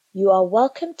You are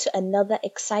welcome to another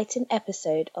exciting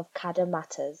episode of CADA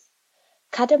Matters.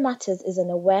 CADA Matters is an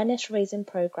awareness-raising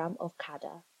program of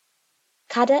CADA.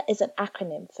 CADA is an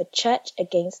acronym for Church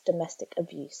Against Domestic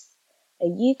Abuse, a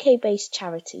UK-based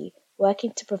charity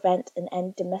working to prevent and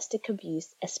end domestic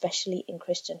abuse, especially in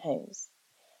Christian homes.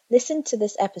 Listen to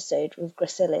this episode with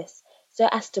Gracilis so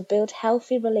as to build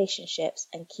healthy relationships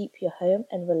and keep your home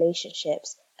and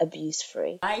relationships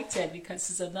abuse-free. Excited because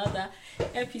it's another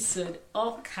episode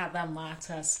of CADA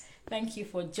Matters. Thank you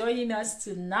for joining us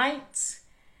tonight.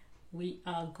 We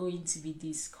are going to be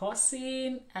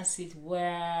discussing, as it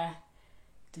were,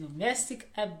 domestic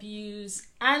abuse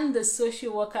and the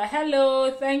social worker.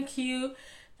 Hello, thank you.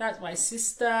 That's my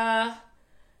sister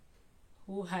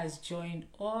who has joined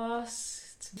us.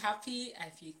 Happy, I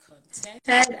feel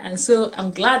contented, and so I'm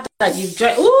glad that you've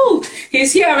joined. Ooh,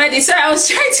 he's here already. So I was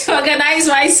trying to organize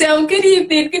myself. Good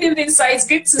evening, sir. It's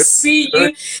good to see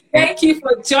you. Thank you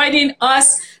for joining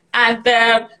us. And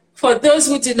for those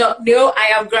who do not know, I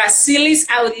am Gracilis.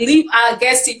 I will leave our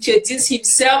guest to introduce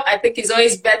himself. I think it's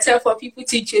always better for people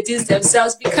to introduce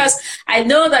themselves because I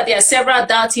know that there are several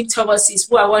doubting Thomases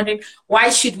who are wondering, why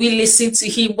should we listen to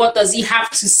him? What does he have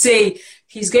to say?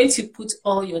 He's going to put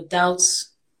all your doubts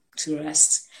to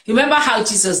rest. Remember how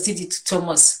Jesus did it to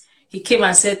Thomas? He came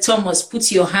and said, Thomas, put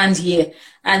your hand here.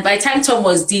 And by the time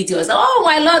Thomas did, he was like, oh,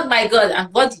 my Lord, my God.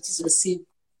 And what did Jesus say?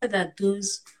 That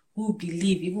those who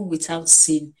believe, even without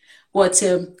sin. But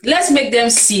let's make them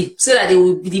see so that they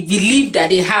will believe that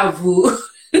they have will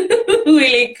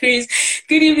increase.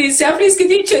 Good evening, sir. Please, can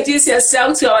you introduce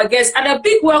yourself to our guests? And a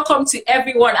big welcome to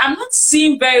everyone. I'm not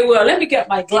seeing very well. Let me get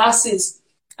my glasses.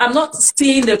 I'm not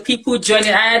seeing the people joining,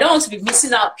 and I don't want to be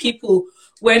missing out people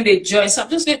when they join. So I'm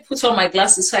just going to put on my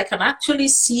glasses so I can actually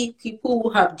see people who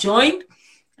have joined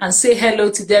and say hello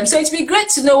to them. So it's been great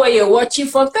to know where you're watching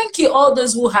from. Thank you, all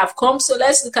those who have come. So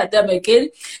let's look at them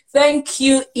again. Thank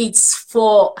you. It's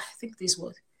for, I think this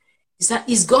one.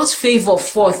 Is God's favor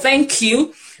for. Thank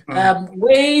you.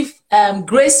 Grace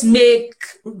Ronke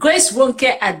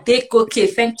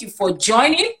Adekoke. Thank you for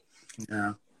joining.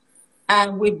 Yeah.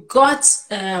 And we've got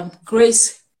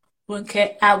Grace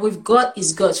Ronke. We've got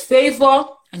Is God's favor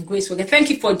and Grace Ronke. Thank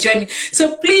you for joining.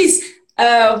 So please,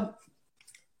 Mr.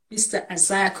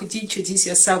 Isaiah, could you introduce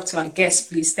yourself to our guests,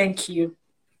 please? Thank you.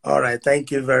 All right.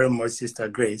 Thank you very much, Sister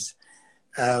Grace.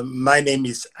 My name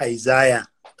is Isaiah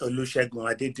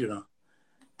Olusegun Adediro.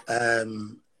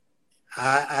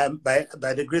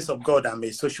 By the grace of God, I'm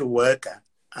a social worker,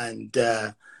 and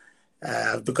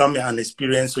I've become an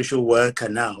experienced social worker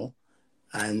now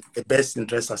and a best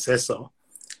interest assessor.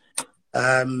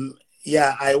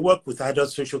 I work with adult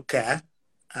social care,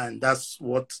 and that's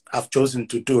what I've chosen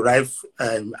to do right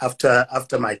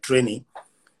after my training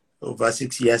over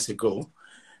 6 years ago.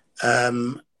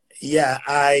 I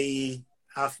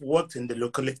have worked in the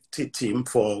locality team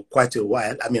for quite a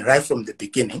while. I mean, right from the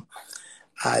beginning.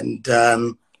 And,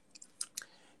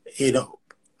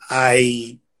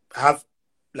 I have,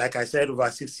 like I said, over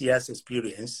 6 years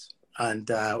experience, and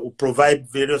will provide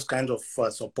various kinds of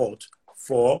support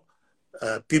for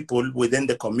people within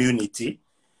the community.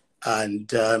 And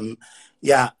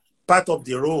part of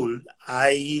the role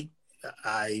I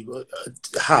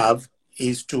have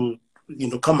is to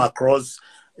come across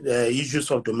the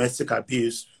issues of domestic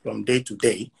abuse from day to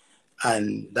day,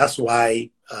 and that's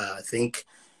why I think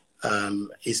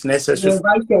it's necessary.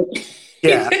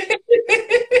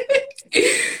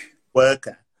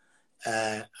 Worker.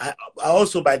 I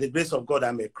also, by the grace of God,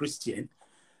 I'm a Christian,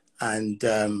 and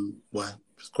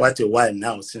it's quite a while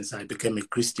now since I became a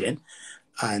Christian,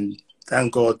 and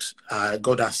thank God,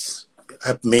 God has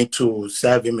helped me to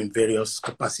serve Him in various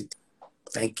capacities.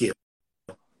 Thank you.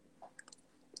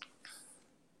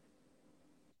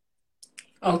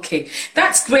 Okay,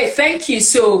 that's great. Thank you.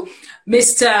 So,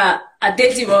 Mr.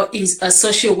 Adediro is a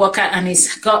social worker and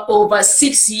he's got over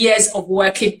 6 years of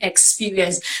working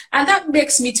experience. And that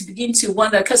makes me to begin to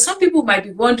wonder, because some people might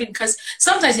be wondering, because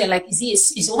sometimes they're like,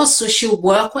 is what social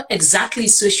work? What exactly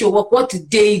is social work? What do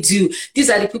they do?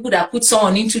 These are the people that put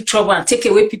someone into trouble and take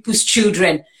away people's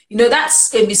children.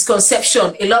 That's a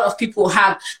misconception a lot of people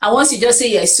have. And once you just say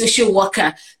you're a social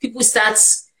worker, people start,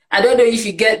 I don't know if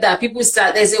you get that.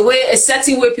 There's a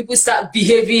certain way people start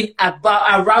behaving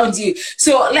around you.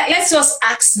 So let's just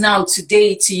ask now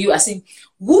today to you,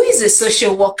 who is a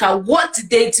social worker? What do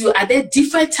they do? Are there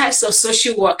different types of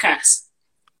social workers?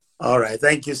 All right.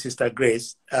 Thank you, Sister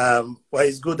Grace. Well,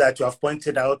 it's good that you have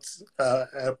pointed it out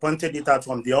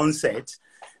from the onset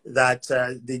that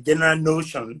the general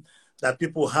notion that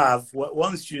people have,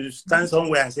 once you stand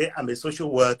somewhere and say, I'm a social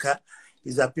worker,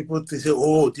 is that people say,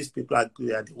 oh, these people are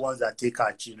the ones that take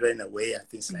our children away and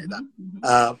things like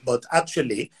that. But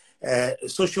actually,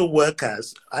 social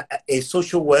workers, a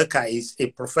social worker is a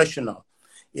professional.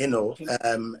 You know,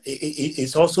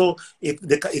 it's also,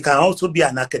 it can also be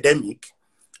an academic.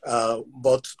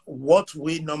 But what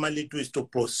we normally do is to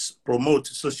promote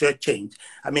social change.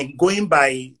 I mean, going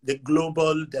by the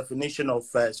global definition of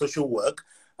social work,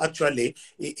 actually,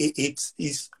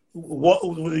 it's what,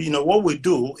 you know, what we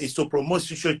do is to promote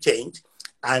social change,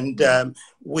 and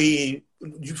we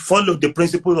follow the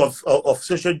principle of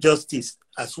social justice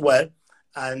as well,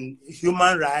 and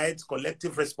human rights,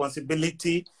 collective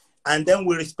responsibility, and then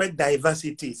we respect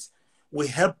diversities. We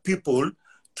help people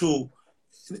to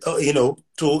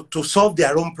to solve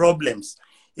their own problems.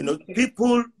 You know,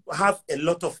 people have a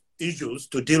lot of issues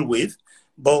to deal with,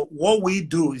 but what we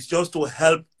do is just to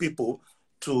help people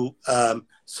to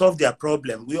solve their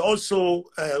problem. We also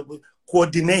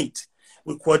coordinate.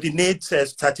 We coordinate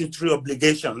statutory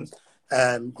obligations,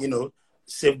 you know,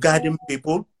 safeguarding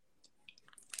people,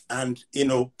 and, you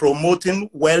know, promoting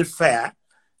welfare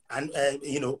and,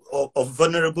 you know, of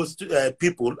vulnerable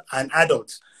people and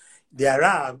adults. There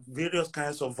are various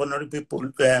kinds of vulnerable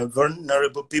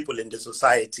people in the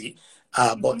society,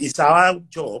 but it's our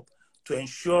job to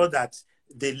ensure that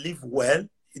they live well,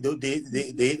 you know,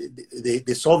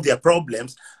 they solve their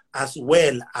problems, as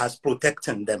well as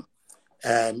protecting them.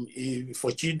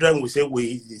 For children, we say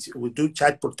we do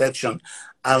child protection,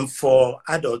 and for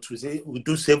adults, we say we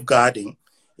do safeguarding.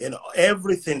 You know,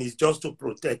 everything is just to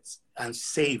protect and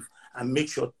save and make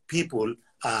sure people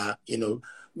are, you know,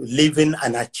 living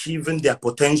and achieving their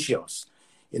potentials.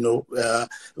 You know,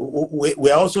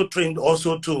 we are also trained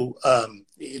also to,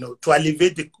 you know, to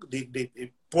alleviate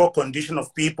the poor condition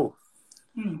of people.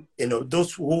 You know,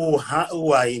 those who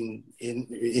are in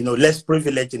you know, less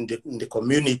privileged in the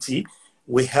community,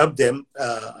 we help them,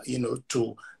 you know,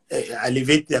 to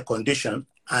alleviate their condition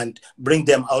and bring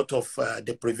them out of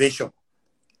deprivation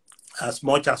as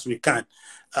much as we can.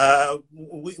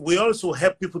 We also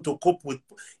help people to cope with,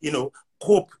 you know,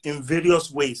 cope in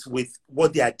various ways with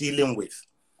what they are dealing with,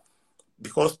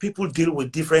 because people deal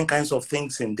with different kinds of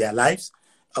things in their lives.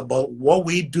 But what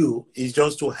we do is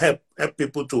just to help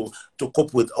people to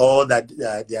cope with all that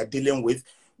they are dealing with.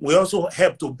 We also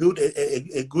help to build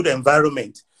a good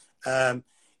environment,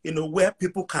 you know, where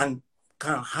people can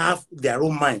have their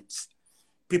own minds.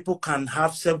 People can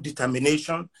have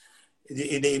self-determination.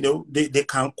 You know, they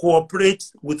can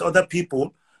cooperate with other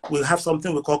people. We have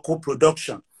something we call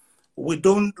co-production. We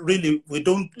don't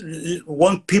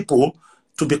want people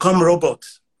to become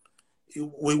robots.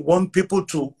 We want people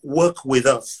to work with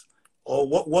us, or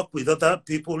work with other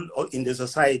people in the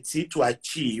society to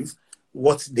achieve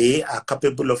what they are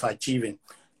capable of achieving.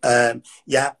 Then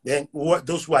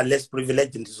those who are less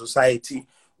privileged in the society,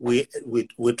 we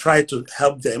try to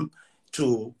help them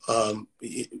to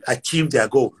achieve their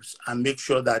goals and make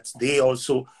sure that they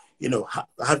also, you know,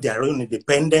 have their own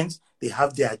independence. They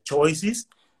have their choices.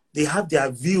 They have their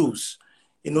views.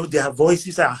 You know, their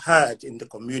voices are heard in the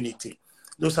community.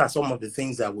 Those are some of the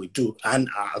things that we do. And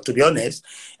to be honest,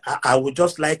 I would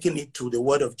just liken it to the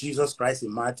word of Jesus Christ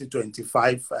in Matthew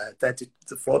 25,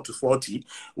 34 to 40,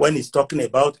 when he's talking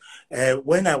about,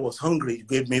 when I was hungry, you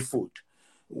gave me food.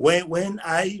 When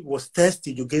I was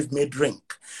thirsty, you gave me drink.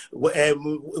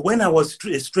 When I was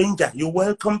a stranger, you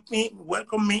welcomed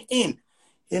me in.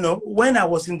 You know, when I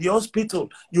was in the hospital,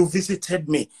 you visited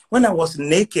me. When I was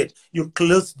naked, you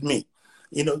clothed me.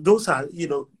 You know, those are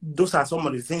some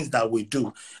of the things that we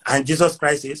do. And Jesus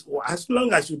Christ says, well, as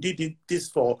long as you did this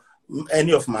for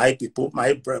any of my people,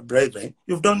 my brethren,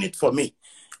 you've done it for me.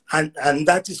 And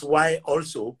that is why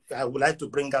also I would like to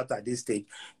bring out at this stage,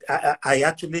 I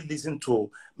actually listened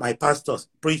to my pastor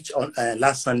preach on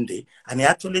last Sunday, and he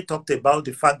actually talked about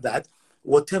the fact that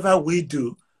whatever we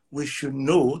do, we should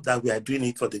know that we are doing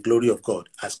it for the glory of God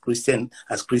as Christian,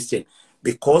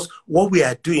 because what we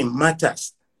are doing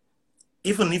matters.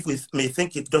 Even if we may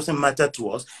think it doesn't matter to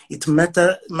us, it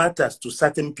matters to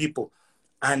certain people,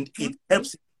 and it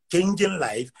helps changing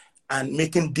life and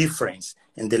making difference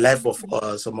in the life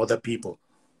of some other people.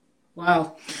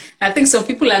 Wow. I think some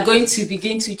people are going to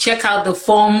begin to check out the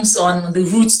forms on the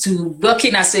routes to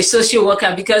working as a social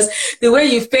worker, because the way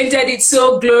you've painted it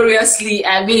so gloriously,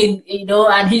 I mean, you know,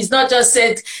 and he's not just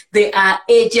said they are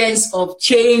agents of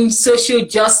change, social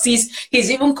justice. He's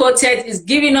even quoted, he's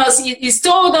giving us, he's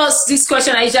told us this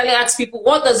question. I usually ask people,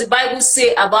 what does the Bible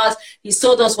say about, he's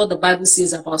told us what the Bible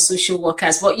says about social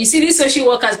workers. But you see, these social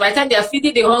workers, by the time they are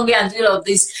feeding the hungry and doing all of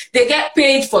this, they get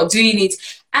paid for doing it.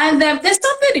 And there's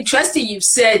something interesting you've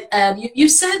said. You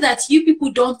said that you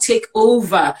people don't take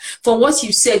over. From what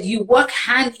you said, you work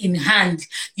hand in hand.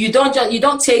 You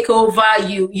don't take over.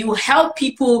 You help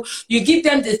people. You give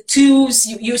them the tools.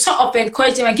 You sort of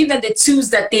encourage them and give them the tools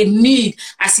that they need,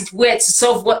 as it were, to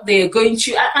solve what they're going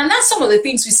through. And that's some of the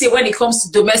things we say when it comes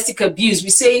to domestic abuse. We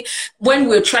say when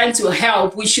we're trying to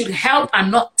help, we should help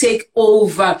and not take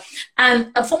over.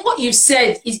 And from what you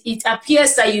said, it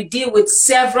appears that you deal with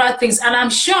several things. And I'm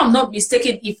sure I'm not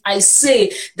mistaken if I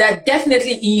say that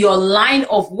definitely in your line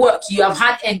of work, you have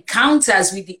had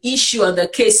encounters with the issue and the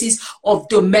cases of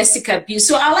domestic abuse.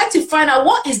 So I'd like to find out,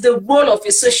 what is the role of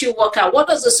a social worker? What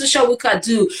does a social worker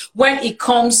do when it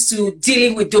comes to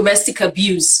dealing with domestic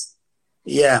abuse?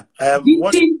 Yeah.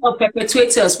 Victims or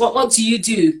perpetrators, what do you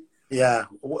do? Yeah.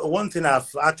 One thing I've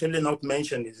actually not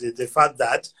mentioned is the fact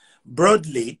that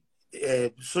broadly,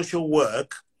 social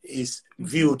work is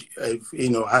viewed,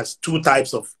 as two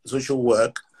types of social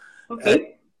work.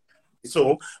 Okay.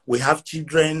 So we have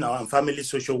children and family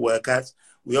social workers.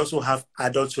 We also have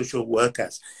adult social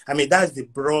workers. I mean, that's the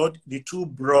two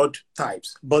broad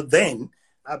types. But then,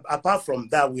 apart from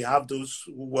that, we have those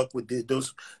who work with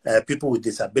those people with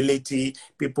disability,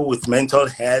 people with mental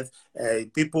health,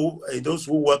 those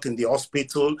who work in the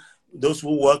hospital, those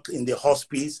who work in the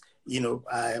hospice,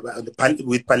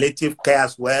 with palliative care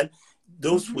as well,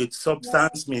 those with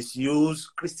substance misuse,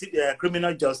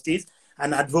 criminal justice,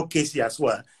 and advocacy as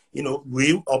well.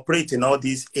 We operate in all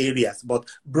these areas, but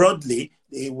broadly,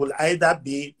 they will either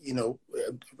be,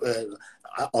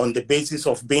 on the basis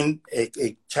of being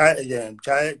a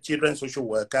children's social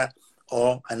worker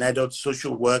or an adult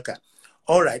social worker.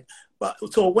 All right. But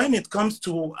so when it comes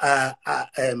to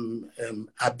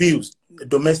abuse,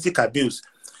 domestic abuse,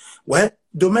 well,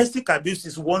 domestic abuse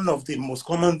is one of the most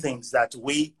common things that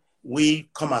we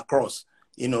come across,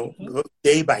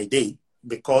 day by day,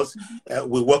 because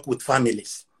we work with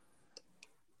families.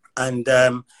 And,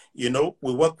 we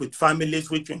work with families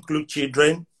which include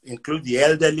children, include the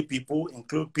elderly people,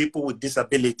 include people with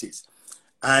disabilities.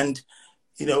 And,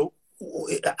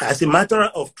 as a matter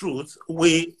of truth,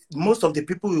 most of the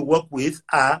people we work with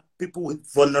are people with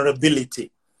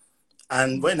vulnerability.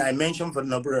 And when I mention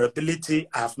vulnerability,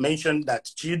 I've mentioned that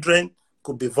children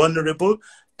could be vulnerable,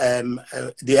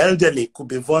 the elderly could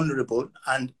be vulnerable,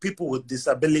 and people with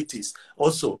disabilities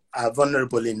also are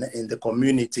vulnerable in the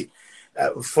community.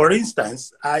 For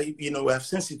instance, we have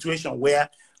seen situations where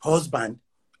husband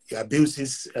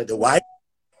abuses the wife.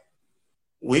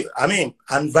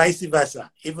 And vice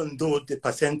versa, even though the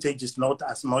percentage is not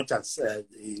as much as,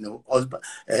 husband,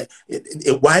 a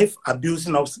wife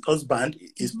abusing husband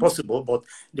is possible, but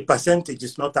the percentage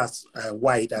is not as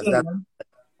wide as that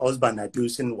husband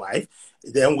abusing wife.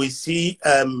 Then we see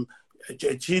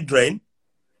children,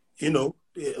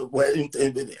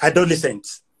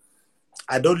 adolescents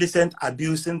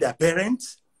abusing their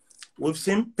parents. We've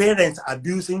seen parents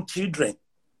abusing children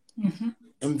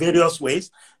in various ways.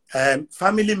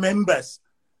 Family members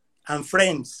and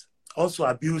friends also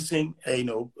abusing,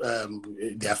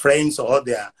 their friends or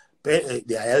their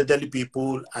elderly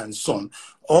people and so on.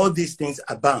 All these things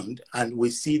abound, and we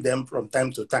see them from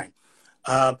time to time.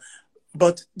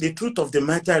 But the truth of the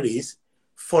matter is,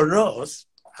 for us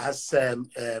as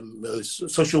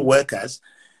social workers,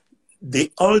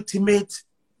 the ultimate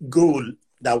goal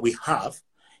that we have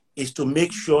is to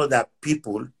make sure that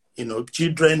people,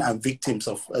 children and victims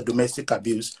of domestic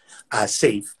abuse are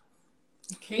safe.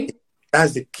 Okay.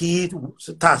 That's the key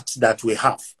task that we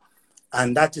have.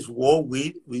 And that is what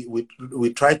we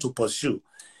try to pursue.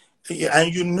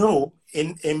 And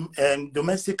in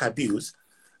domestic abuse,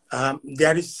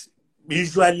 there is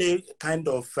usually kind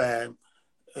of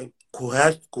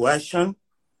coercion.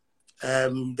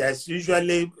 There's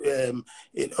usually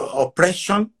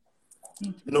oppression.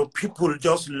 People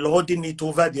just lording it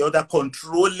over the other,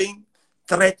 controlling,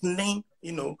 threatening,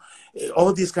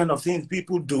 all these kind of things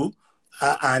people do.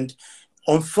 And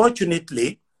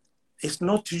unfortunately, it's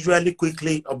not usually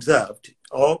quickly observed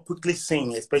or quickly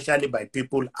seen, especially by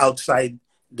people outside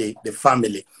the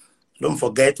family. Don't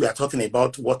forget, we are talking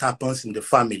about what happens in the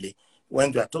family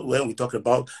when we talk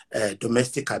about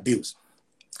domestic abuse.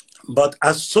 But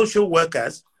as social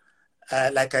workers,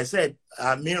 like I said,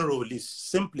 our main role is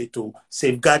simply to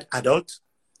safeguard adults,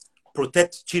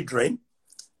 protect children,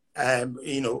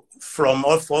 from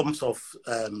all forms of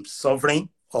suffering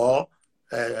or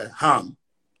harm.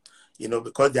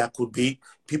 Because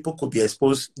people could be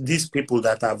exposed, these people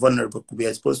that are vulnerable could be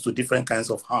exposed to different kinds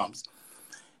of harms.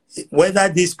 Whether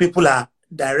these people are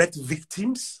direct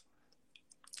victims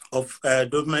of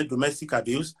domestic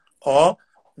abuse or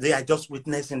they are just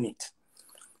witnessing it.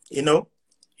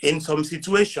 in some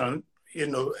situation, you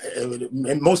know,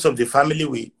 most of the family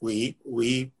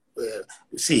we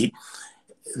see,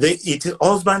 it is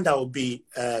husband that will be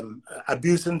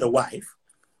abusing the wife.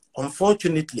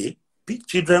 Unfortunately,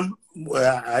 children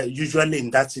are usually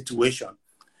in that situation.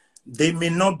 They may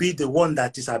not be the one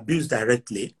that is abused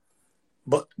directly,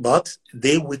 but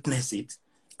they witness it,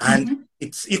 and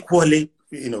it's equally,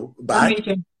 you know, bad.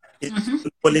 Damaging. It's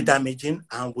equally damaging,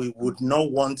 and we would not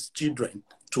want children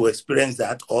to experience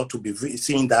that or to be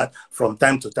seeing that from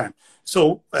time to time.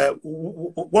 So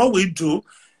what we do,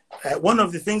 one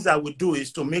of the things that we do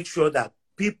is to make sure that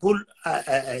people,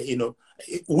 you know,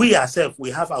 we ourselves,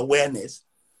 we have awareness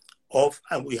of,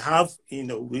 and we have, you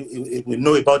know, we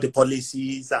know about the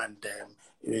policies and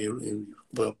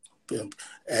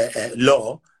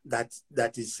law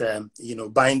that is, you know,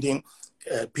 binding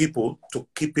people to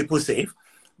keep people safe.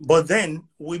 But then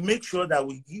we make sure that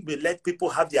we let people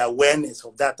have the awareness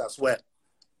of that as well,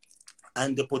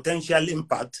 and the potential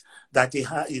impact that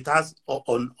it has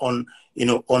on you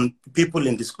know, on people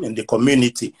in the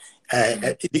community,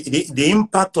 the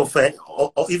impact of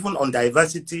or even on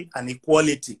diversity and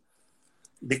equality,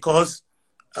 because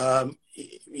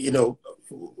you know,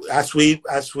 as we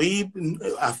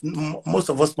have, most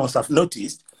of us must have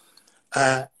noticed,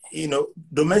 you know,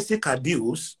 domestic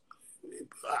abuse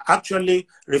actually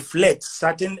reflects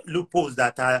certain loopholes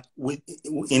that are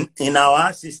in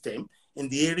our system, in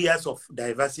the areas of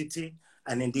diversity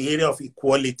and in the area of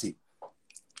equality.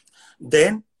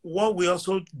 Then what we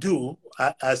also do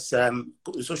as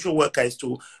social workers is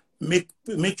to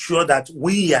make sure that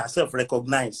we ourselves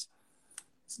recognize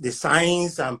the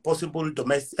signs and possible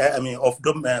domestic,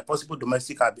 possible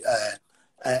domestic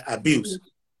abuse,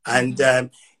 and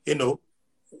you know,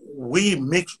 we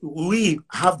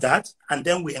have that, and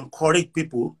then we encourage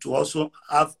people to also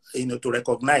have, you know, to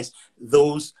recognize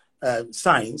those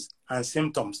signs and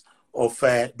symptoms of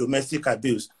domestic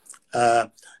abuse.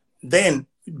 Then,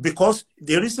 because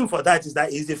the reason for that is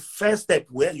that is the first step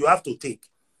where you have to take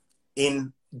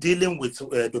in dealing with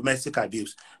domestic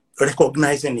abuse,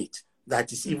 recognizing it,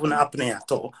 that is even happening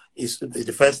at all, is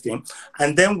the first thing.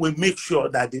 And then we make sure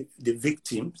that the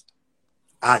victims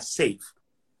are safe.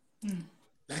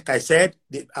 Like I said,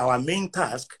 our main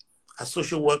task as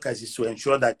social workers is to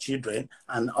ensure that children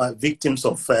and victims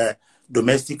of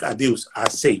domestic abuse are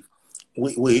safe.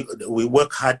 We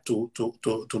work hard to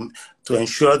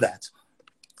ensure that.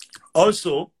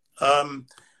 Also,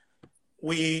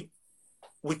 we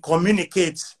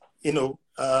communicate, you know,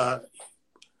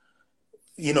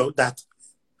 that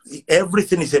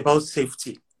everything is about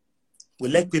safety. We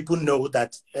let people know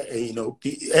that, you know,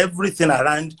 everything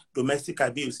around domestic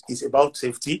abuse is about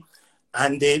safety,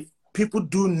 and people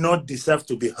do not deserve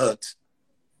to be hurt.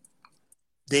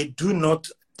 They do not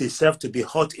deserve to be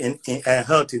hurt in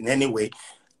any way.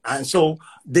 And so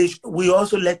we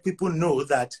also let people know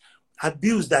that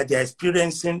abuse that they're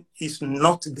experiencing is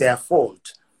not their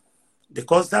fault,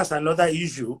 because that's another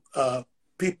issue.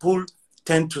 People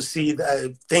tend to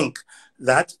think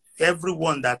that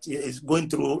everyone that is going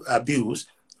through abuse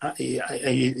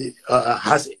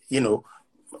has, you know,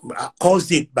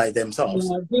 caused it by themselves.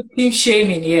 Yeah, victim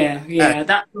shaming, yeah,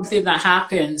 that's something that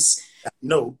happens.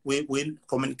 No, we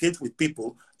communicate with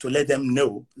people to let them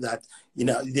know that, you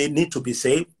know, they need to be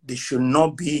safe. They should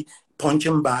not be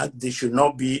punching back. They should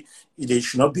not be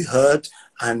hurt,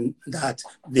 and that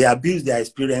the abuse they are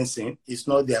experiencing is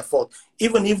not their fault.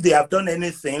 Even if they have done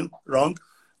anything wrong,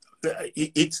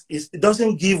 it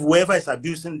doesn't give whoever is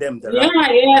abusing them the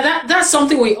right. That's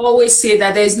something we always say,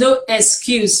 that there's no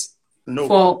excuse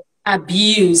for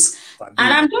abuse.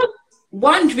 And I'm just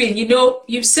wondering, you know,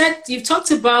 you've talked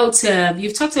about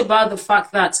the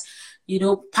fact that, you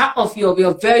know, part of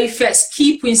your very first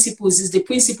key principles is the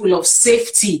principle of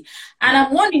safety. And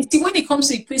I'm wondering, when it comes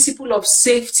to the principle of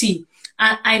safety,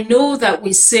 I know that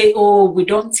we say, oh, we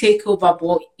don't take over,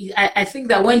 but I think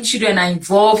that when children are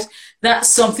involved, that's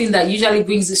something that usually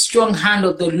brings the strong hand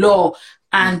of the law.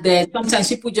 And sometimes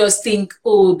people just think,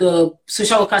 oh, the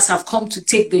social workers have come to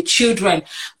take the children.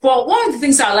 But one of the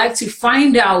things I like to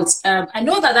find out, I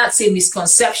know that that's a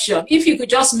misconception. If you could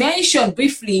just mention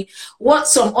briefly what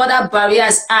some other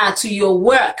barriers are to your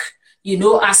work, you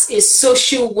know, as a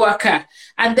social worker.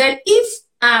 And then if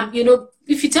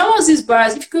you tell us these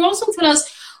barriers, if you could also tell us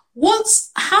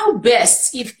how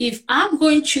best, if I'm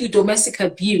going through domestic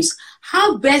abuse,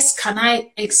 how best can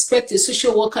I expect a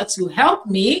social worker to help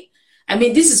me? I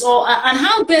mean, this is all, and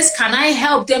how best can I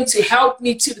help them to help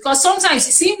me too? Because sometimes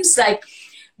it seems like,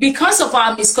 because of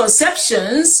our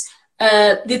misconceptions,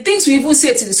 the things we even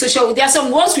say to the social, there are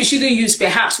some words we shouldn't use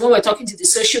perhaps when we're talking to the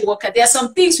social worker. There are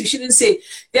some things we shouldn't say.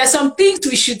 There are some things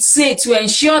we should say to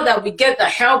ensure that we get the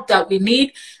help that we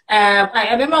need. I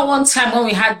remember one time when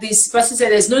we had this person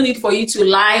said, there's no need for you to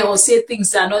lie or say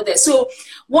things that are not there. So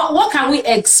what can we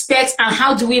expect, and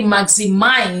how do we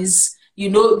maximize,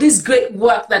 this great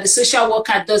work that the social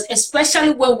worker does,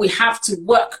 especially when we have to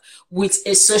work with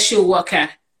a social worker?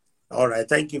 All right.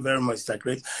 Thank you very much, Mr.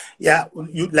 Grace. Yeah,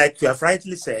 like you have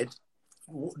rightly said,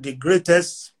 the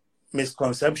greatest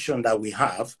misconception that we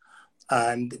have,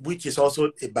 and which is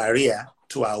also a barrier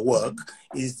to our work,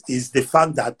 is the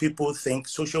fact that people think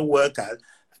social workers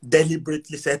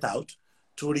deliberately set out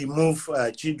to remove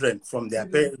children from their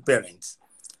parents.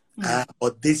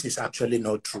 But this is actually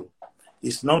not true.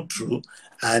 It's not true,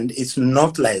 and it's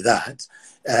not like that.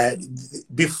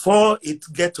 Before it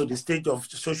gets to the stage of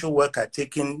social worker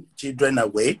taking children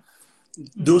away,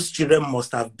 those children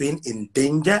must have been in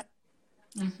danger,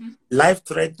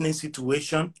 life-threatening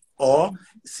situation, or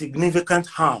significant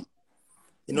harm.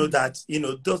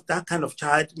 That kind of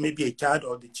child, maybe a child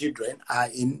or the children, are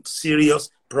in serious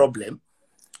problem.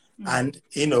 And,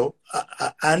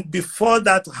 and before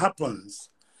that happens,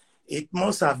 it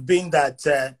must have been that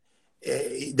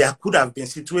there could have been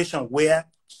situation where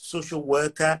social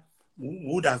worker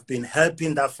would have been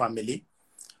helping that family,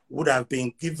 would have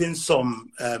been giving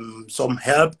some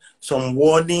help, some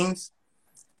warnings,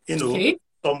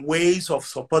 some ways of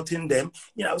supporting them.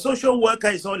 Social worker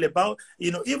is all about,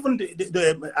 even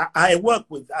I work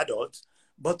with adults,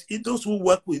 but those who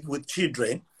work with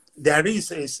children, there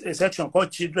is a section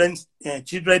called children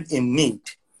in need,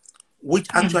 which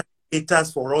actually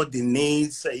caters for all the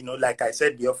needs, like I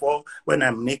said before, when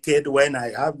I'm naked, when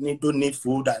I don't need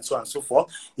food, and so on and so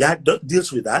forth. Yeah,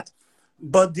 deals with that.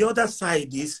 But the other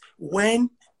side is when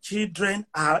children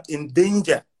are in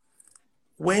danger,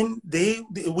 when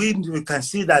we can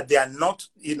see that they are not,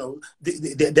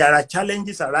 there are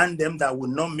challenges around them that will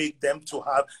not make them to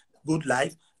have good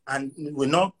life and will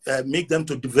not make them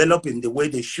to develop in the way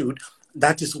they should.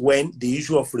 That is when the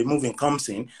issue of removing comes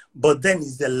in. But then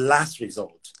it's the last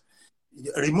result.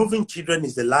 Removing children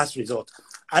is the last result.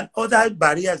 And other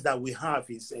barriers that we have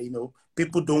is,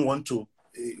 people don't want to,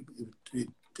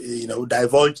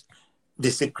 divulge the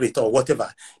secret or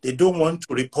whatever. They don't want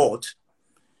to report.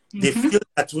 They feel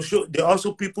that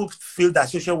people feel that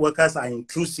social workers are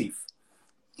intrusive,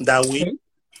 that we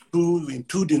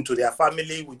intrude into their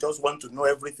family. We just want to know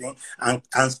everything and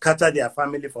scatter their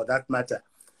family for that matter.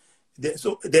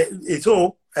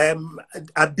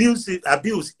 Abuse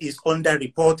is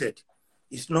underreported.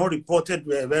 It's not reported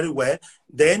very well.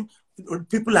 Then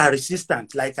people are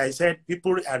resistant. Like I said,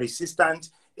 people are resistant.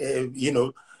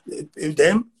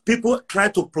 Then people try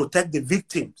to protect the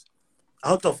victims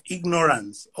out of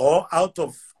ignorance or out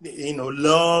of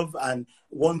love and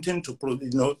wanting to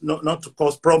not to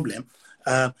cause problem.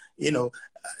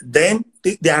 Then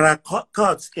there are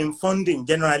cuts in funding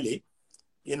generally.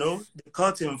 The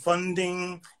cuts in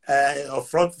funding of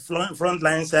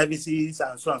frontline services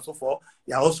and so on and so forth.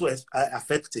 They are also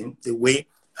affecting the way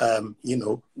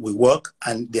we work,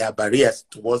 and there are barriers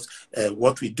towards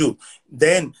what we do.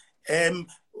 Then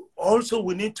also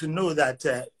we need to know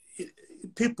that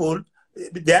people,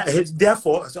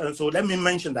 therefore, so let me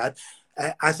mention that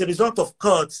as a result of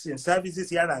cuts in services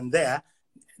here and there,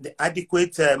 the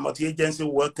adequate multi-agency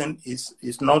working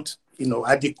is not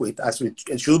adequate as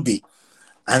it should be.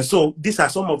 And so these are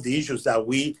some of the issues that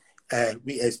we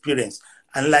experience.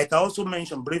 And like I also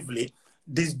mentioned briefly,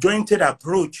 disjointed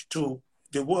approach to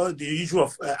the issue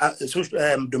of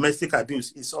domestic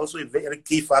abuse is also a very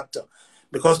key factor,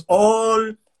 because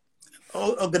all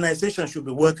organizations should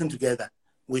be working together.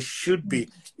 We should be,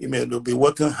 be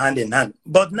working hand in hand.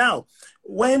 But now,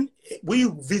 when we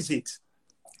visit,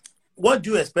 what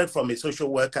do you expect from a social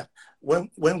worker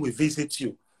when we visit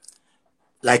you?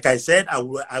 Like I said, I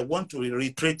want to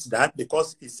reiterate that,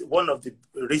 because it's one of the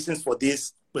reasons for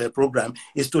this program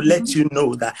is to let you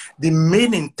know that the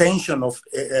main intention of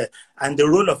and the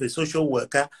role of a social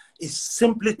worker is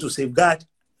simply to safeguard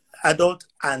adults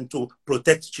and to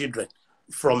protect children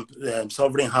from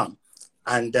suffering harm.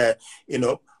 And, and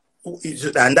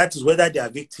that is whether they are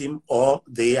victim or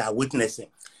they are witnessing.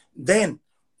 Then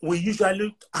we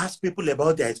usually ask people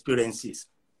about their experiences.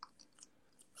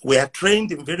 We are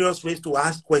trained in various ways to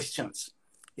ask questions,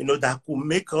 that could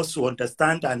make us to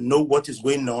understand and know what is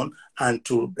going on and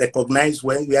to recognize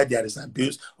where there is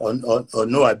abuse or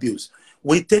no abuse.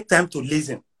 We take time to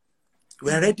listen.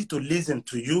 We are ready to listen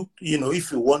to you,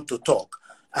 if you want to talk.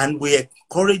 And we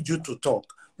encourage you to talk.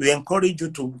 We encourage you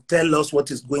to tell us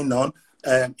what is going on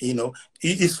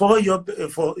it's for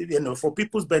for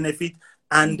people's benefit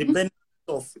and the benefit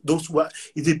of those who are,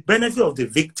 it's the benefit of the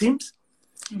victims.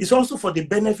 It's also for the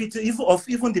benefit of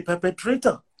even the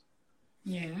perpetrator.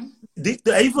 Yeah.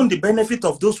 Even the benefit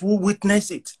of those who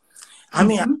witness it. I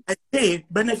mean, I say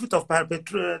benefit of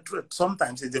perpetrator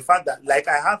sometimes is the fact that, like,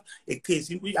 I have a case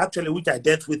which I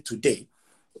dealt with today,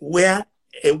 where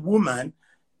a woman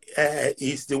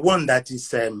is the one that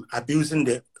is abusing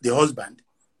the husband.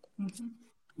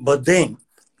 But then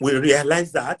we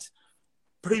realized that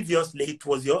previously it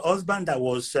was your husband that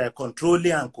was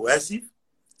controlling and coercive.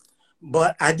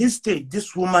 But at this stage,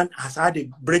 this woman has had a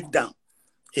breakdown,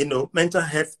 mental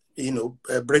health,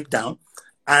 breakdown.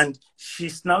 And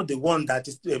she's now the one that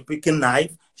is picking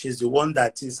knife. She's the one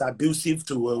that is abusive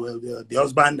to the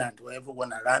husband and to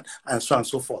everyone around, and so on and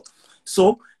so forth.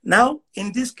 So now,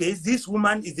 in this case, this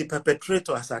woman is the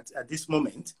perpetrator at this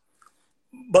moment.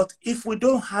 But if we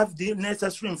don't have the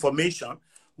necessary information,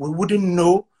 we wouldn't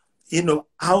know,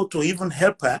 how to even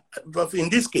help her. But in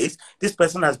this case, this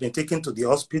person has been taken to the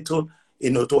hospital,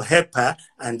 to help her,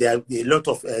 and there are a lot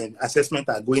of assessments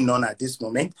are going on at this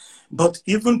moment. But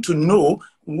even to know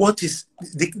what is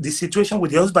the situation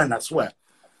with the husband as well.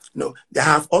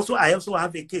 I also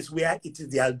have a case where it is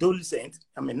the adolescent,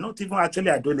 not even actually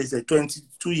adolescent,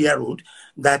 22-year-old,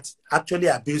 that actually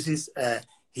abuses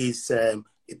his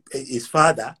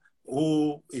father,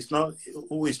 who is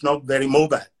not very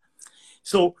mobile.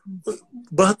 So,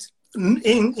 but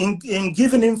in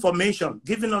giving information,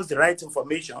 giving us the right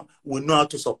information, we know how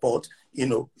to support,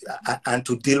 and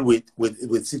to deal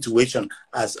with situation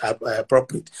as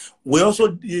appropriate. We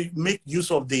also make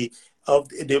use of the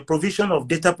provision of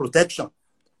data protection.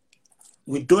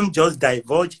 We don't just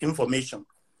divulge information.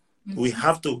 We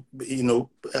have to,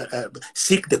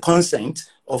 seek the consent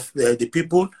of the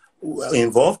people who are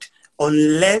involved,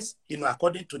 unless,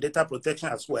 according to data protection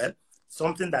as well,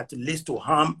 something that leads to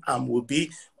harm and will be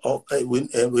of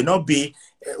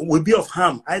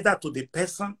harm either to the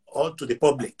person or to the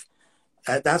public.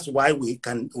 That's why we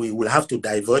will have to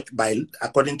divulge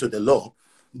according to the law.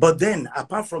 But then,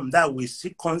 apart from that, we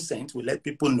seek consent. We let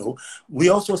people know. We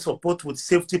also support with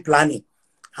safety planning.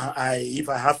 If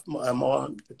I have more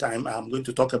time, I'm going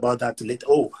to talk about that later.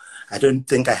 Oh, I don't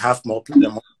think I have more.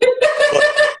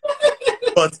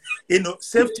 But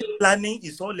safety planning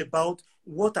is all about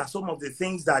what are some of the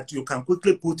things that you can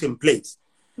quickly put in place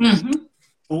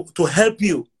to help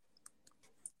you,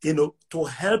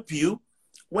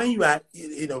 when you are,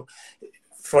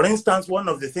 for instance, one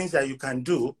of the things that you can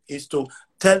do is to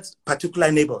tell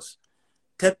particular neighbors,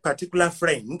 tell particular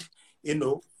friend,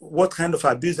 what kind of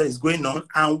abuse is going on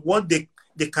and what they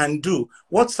can do,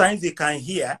 what signs they can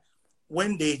hear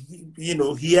when they,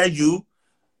 hear you,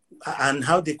 and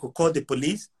how they could call the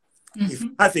police. If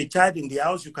you have a child in the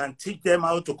house, you can teach them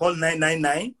how to call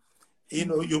 999.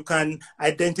 You can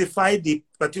identify the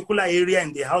particular area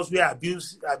in the house where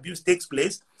abuse takes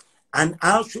place, and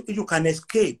how you can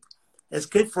escape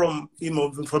from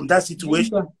from that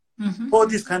situation. All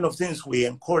these kind of things we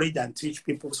encourage and teach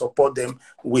people, support them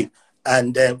with,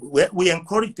 and we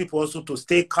encourage people also to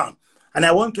stay calm. And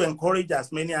I want to encourage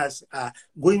as many as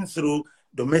going through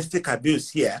domestic abuse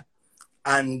here,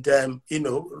 and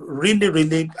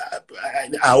really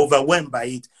are overwhelmed by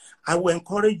it. I will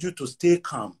encourage you to stay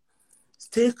calm.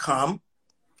 Stay calm.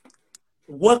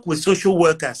 Work with social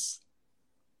workers.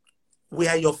 We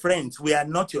are your friends. We are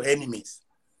not your enemies.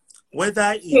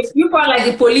 Whether it's you are like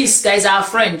the police, guys, are our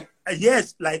friend.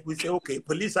 Yes, like we say, okay,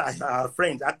 police are our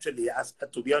friends, actually,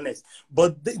 to be honest.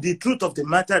 But the truth of the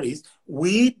matter is,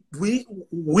 we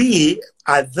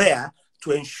are there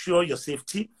to ensure your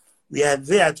safety. We are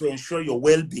there to ensure your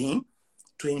well-being,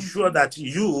 to ensure that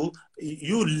you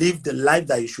live the life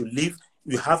that you should live.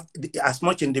 You have as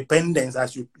much independence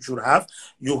as you should have.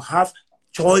 You have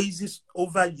choices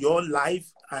over your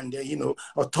life and,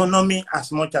 autonomy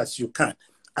as much as you can.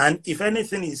 And if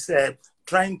anything is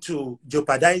trying to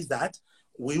jeopardize that,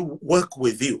 we work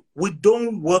with you. We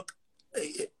don't work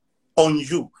on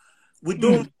you. We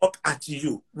don't work at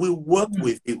you. We work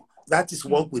with you. That is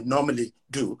what we normally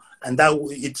do. And that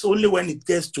it's only when it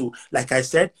gets to, like I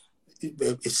said,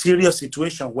 a serious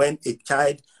situation when a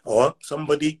child or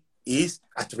somebody is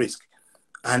at risk.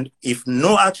 And if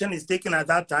no action is taken at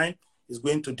that time, it's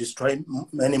going to destroy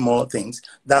many more things.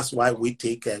 That's why we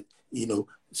take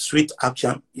sweet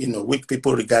action, which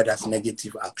people regard as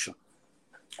negative action.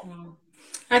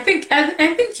 I think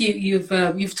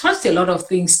you've touched a lot of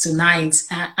things tonight,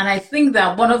 and I think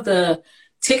that one of the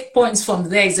take points from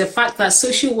there is the fact that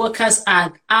social workers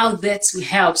are out there to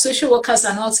help. Social workers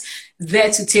are not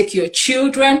there to take your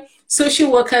children.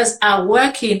 social workers are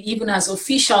working even as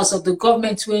officials of the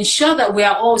government to ensure that we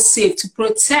are all safe, to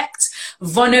protect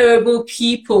vulnerable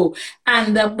people.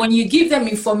 And when you give them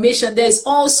information, there's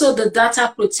also the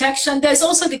data protection. There's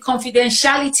also the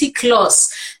confidentiality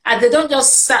clause. And they don't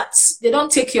just they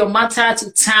don't take your matter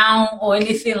to town or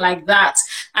anything like that.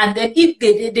 And then if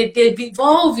they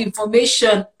devolve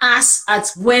information as at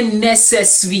when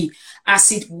necessary,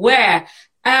 as it were.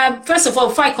 First of all,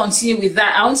 before I continue with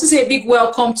that, I want to say a big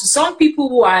welcome to some people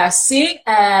who are seeing.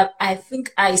 I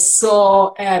think I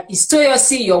saw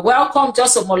Istoyosi, you're welcome.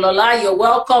 Joseph Molola, you're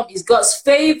welcome. It's God's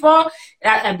favor.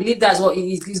 I believe that's what it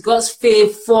is. It's God's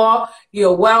favor.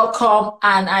 You're welcome.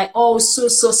 And I also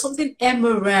saw something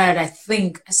emerald, I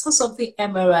think. I saw something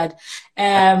emerald.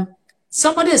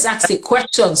 Somebody has asked a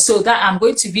question, so that I'm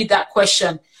going to read that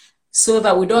question so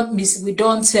that we don't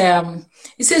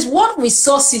it says, what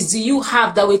resources do you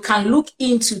have that we can look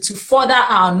into to further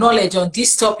our knowledge on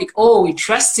this topic? Oh,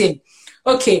 interesting.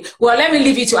 Okay, well, let me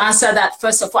leave you to answer that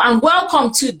first of all. And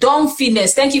welcome to Don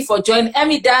Finesse. Thank you for joining.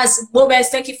 Emidas Moments,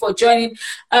 thank you for joining.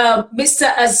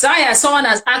 Mr. Isaiah, someone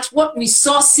has asked, what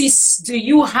resources do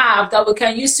you have that we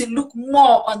can use to look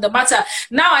more on the matter?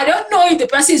 Now, I don't know if the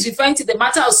person is referring to the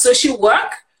matter of social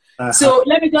work. So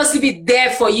let me just leave it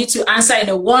there for you to answer in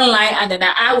a one line, and then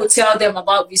I will tell them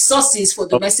about resources for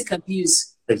domestic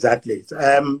abuse. Exactly.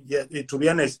 Yeah, to be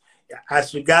honest,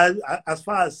 as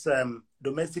far as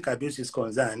domestic abuse is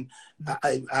concerned,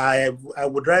 I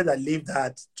would rather leave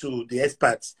that to the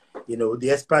experts. You know,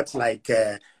 the experts like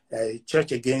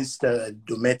Church Against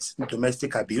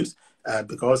Domestic Abuse,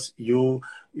 because you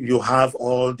have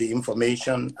all the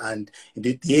information and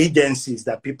the agencies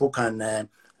that people can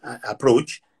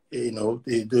approach. You know,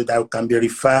 that can be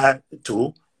referred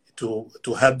to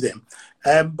help them.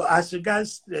 But as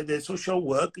regards the social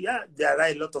work, yeah, there are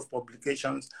a lot of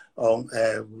publications on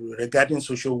regarding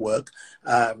social work.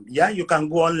 Yeah, you can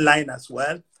go online as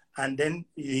well, and then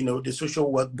you know the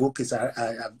social work books are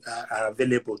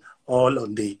available all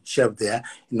on the shelf there.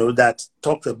 You know, that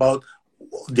talks about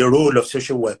the role of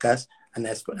social workers. And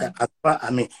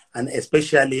and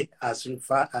especially as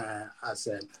far as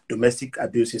domestic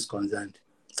abuse is concerned.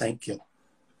 Thank you.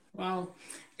 Wow.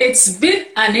 It's been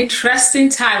an interesting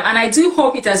time, and I do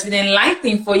hope it has been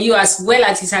enlightening for you as well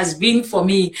as it has been for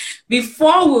me.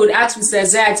 Before we would ask Mr.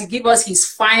 Isaiah to give us his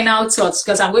final thoughts,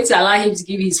 because I'm going to allow him to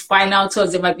give his final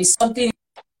thoughts. There might be something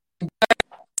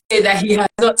that he has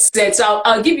not said, so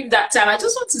I'll give him that time. I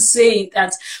just want to say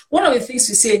that one of the things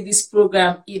we say in this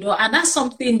program, you know, and that's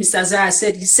something Mr. Isaiah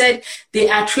said. He said they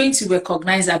are trained to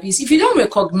recognize abuse. If you don't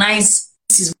recognize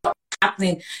this is what's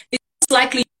happening, it's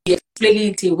likely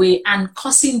explaining it away and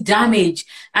causing damage.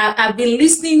 I've been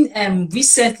listening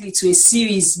recently to a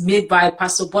series made by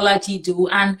Pastor Bolaji Do,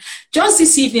 and just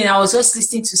this evening I was just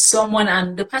listening to someone,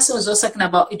 and the person was just talking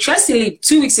about, interestingly,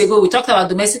 2 weeks ago we talked about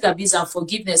domestic abuse and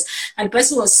forgiveness, and the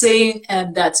person was saying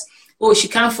that, oh, she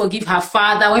can't forgive her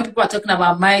father. When people are talking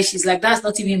about marriage, she's like, that's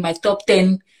not even my top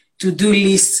 10 to-do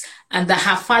list, and that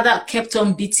her father kept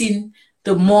on beating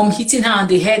the mom, hitting her on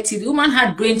the head till the woman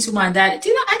had brain tumor and died.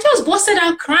 You know, I just busted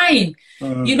out crying.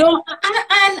 You know,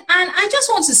 and I just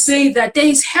want to say that there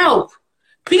is help.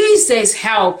 Please, there is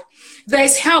help. There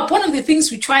is help. One of the things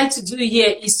we try to do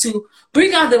here is to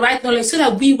bring out the right knowledge so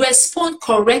that we respond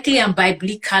correctly and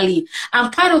biblically.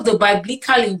 And part of the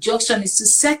biblical injunction is to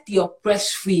set the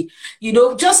oppressed free. You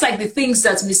know, just like the things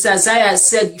that Mr. Isaiah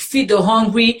said, feed the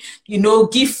hungry, you know,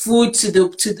 give food to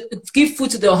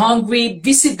the hungry,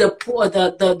 visit the poor,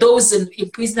 those in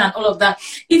prison and all of that.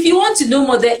 If you want to know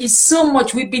more, there is so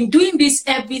much. We've been doing this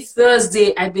every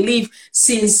Thursday, I believe,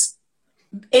 since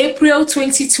April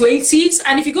 2020,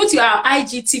 and if you go to our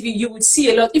IGTV, you would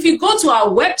see a lot. If you go to our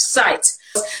website,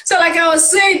 so like I was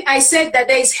saying, I said that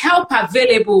there is help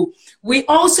available. We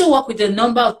also work with a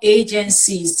number of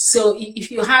agencies. So if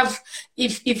you have,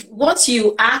 if what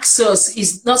you ask us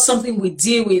is not something we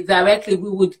deal with directly, we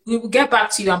will get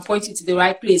back to you and point you to the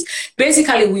right place.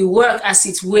 Basically, we work as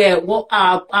it were. What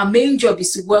our main job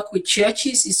is to work with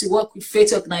churches, is to work with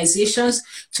faith organizations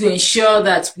to ensure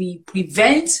that we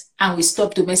prevent and we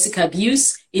stop domestic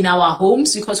abuse in our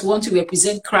homes, because we want to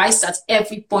represent Christ at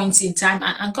every point in time,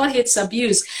 and God hates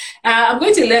abuse. I'm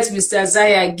going to let Mr.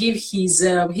 Isaiah give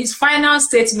his final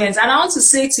statement, and I want to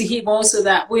say to him also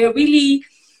that we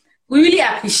really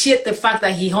appreciate the fact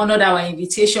that he honored our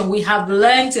invitation. We have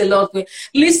learned a lot.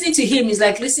 Listening to him is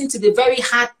like listening to the very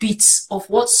heartbeats of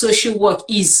what social work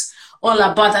is all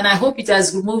about, and I hope it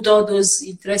has removed all those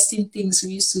interesting things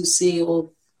we used to say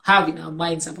or have in our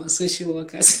minds about social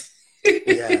workers.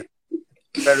 Yeah,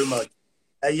 very much.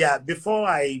 Yeah, before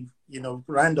I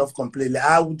round off completely,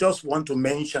 I would just want to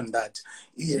mention that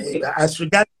as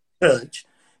regards church,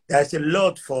 there's a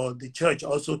lot for the church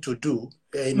also to do.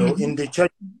 In the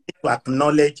church, to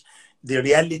acknowledge the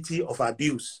reality of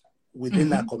abuse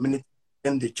within our community,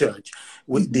 in the church.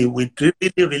 We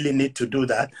really need to do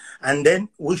that. And then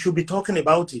we should be talking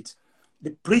about it.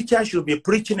 The preacher should be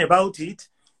preaching about it.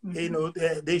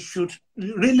 They should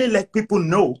really let people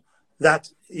know that,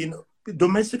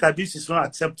 domestic abuse is not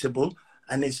acceptable,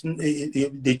 and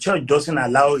the church doesn't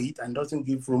allow it and doesn't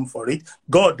give room for it.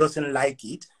 God doesn't like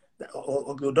it,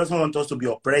 or doesn't want us to be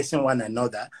oppressing one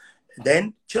another.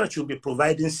 Then church will be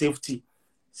providing safety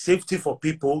for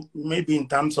people, maybe in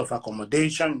terms of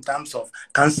accommodation, in terms of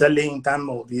counseling, in terms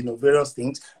of various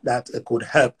things that could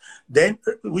help. Then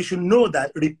we should know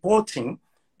that reporting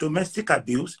domestic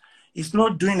abuse is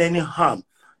not doing any harm.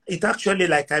 It actually,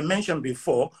 like I mentioned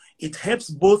before, it helps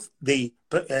both the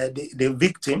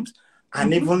victims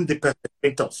and even the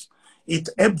perpetrators. It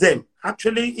helps them.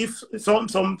 Actually, if some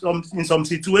in some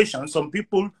situations, some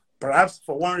people, perhaps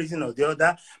for one reason or the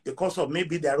other, because of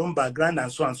maybe their own background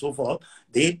and so on and so forth,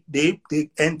 they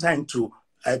enter into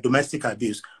domestic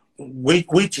abuse,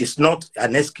 which is not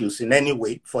an excuse in any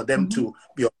way for them to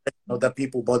be oppressing other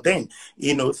people. But then,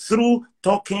 through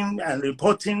talking and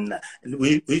reporting,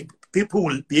 people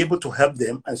will be able to help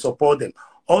them and support them.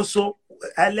 Also,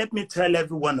 let me tell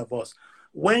every one of us,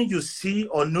 when you see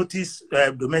or notice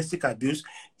domestic abuse,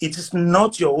 it is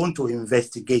not your own to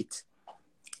investigate.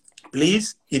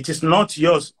 Please, it is not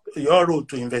your role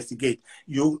to investigate.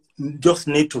 You just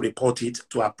need to report it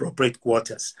to appropriate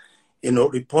quarters.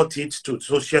 Report it to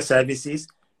social services.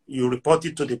 You report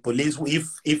it to the police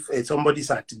if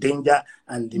somebody's at danger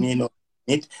and they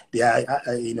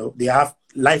have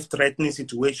life-threatening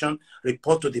situation.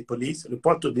 Report to the police.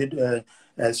 Report to the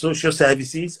social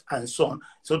services and so on,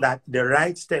 so that the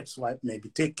right steps may be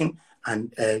taken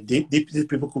and these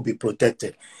people could be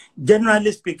protected.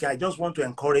 Generally speaking, I just want to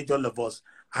encourage all of us.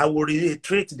 I will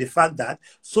reiterate the fact that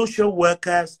social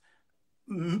workers'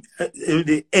 aim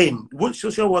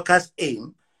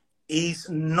is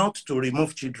not to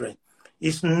remove children.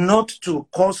 It's not to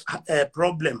cause a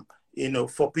problem,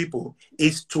 for people.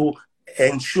 It's to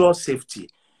ensure safety.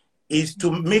 Is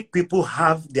to make people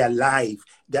have their life,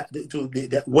 their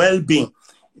well-being,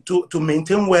 to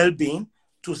maintain well-being,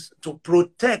 to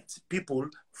protect people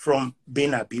from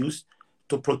being abused,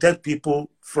 to protect people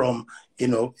from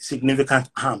significant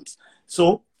harms.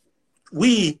 So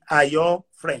we are your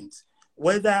friends,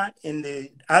 whether in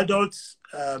the adult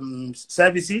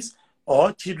services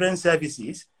or children's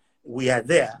services. We are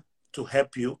there to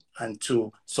help you and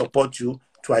to support you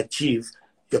to achieve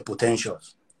your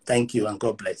potentials. Thank you and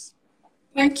God bless.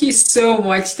 Thank you so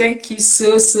much. Thank you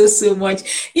so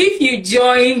much. If you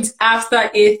joined after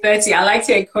 8:30, I'd like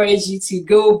to encourage you to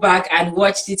go back and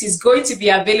watch it. It's going to be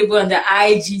available on the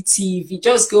IGTV.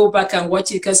 Just go back and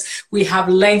watch it because we have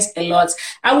learned a lot.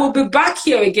 I will be back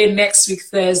here again next week,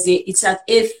 Thursday. It's at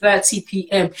 8:30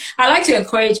 p.m. I'd like to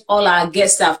encourage all our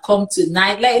guests that have come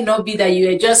tonight. Let it not be that you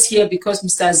are just here because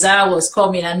Mr. Zara was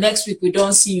coming and next week we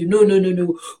don't see you. No.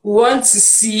 We want to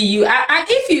see you. And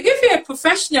if you're a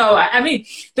professional,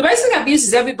 domestic abuse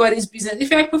is everybody's business. If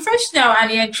you're a professional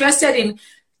and you're interested in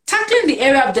tackling the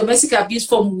area of domestic abuse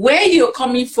from where you're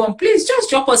coming from, please just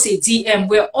drop us a DM.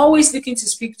 We're always looking to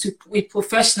speak with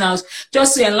professionals,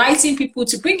 just to enlighten people,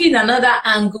 to bring in another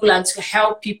angle and to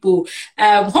help people.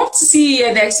 Hope to see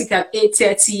you next week at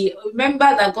 8:30. Remember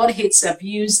that God hates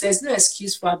abuse. There's no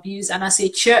excuse for abuse. And as a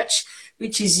church,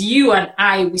 which is you and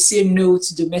I, we say no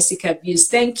to domestic abuse.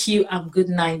 Thank you and good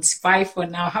night. Bye for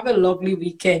now. Have a lovely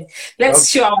weekend. Let's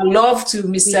show our love to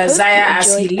Mr. Zaya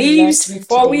as he leaves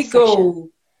before we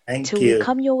go. Till we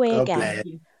come your way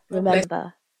again,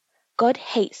 remember, God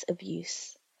hates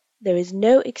abuse. There is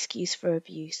no excuse for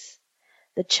abuse.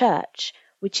 The church,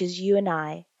 which is you and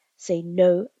I, say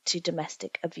no to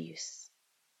domestic abuse.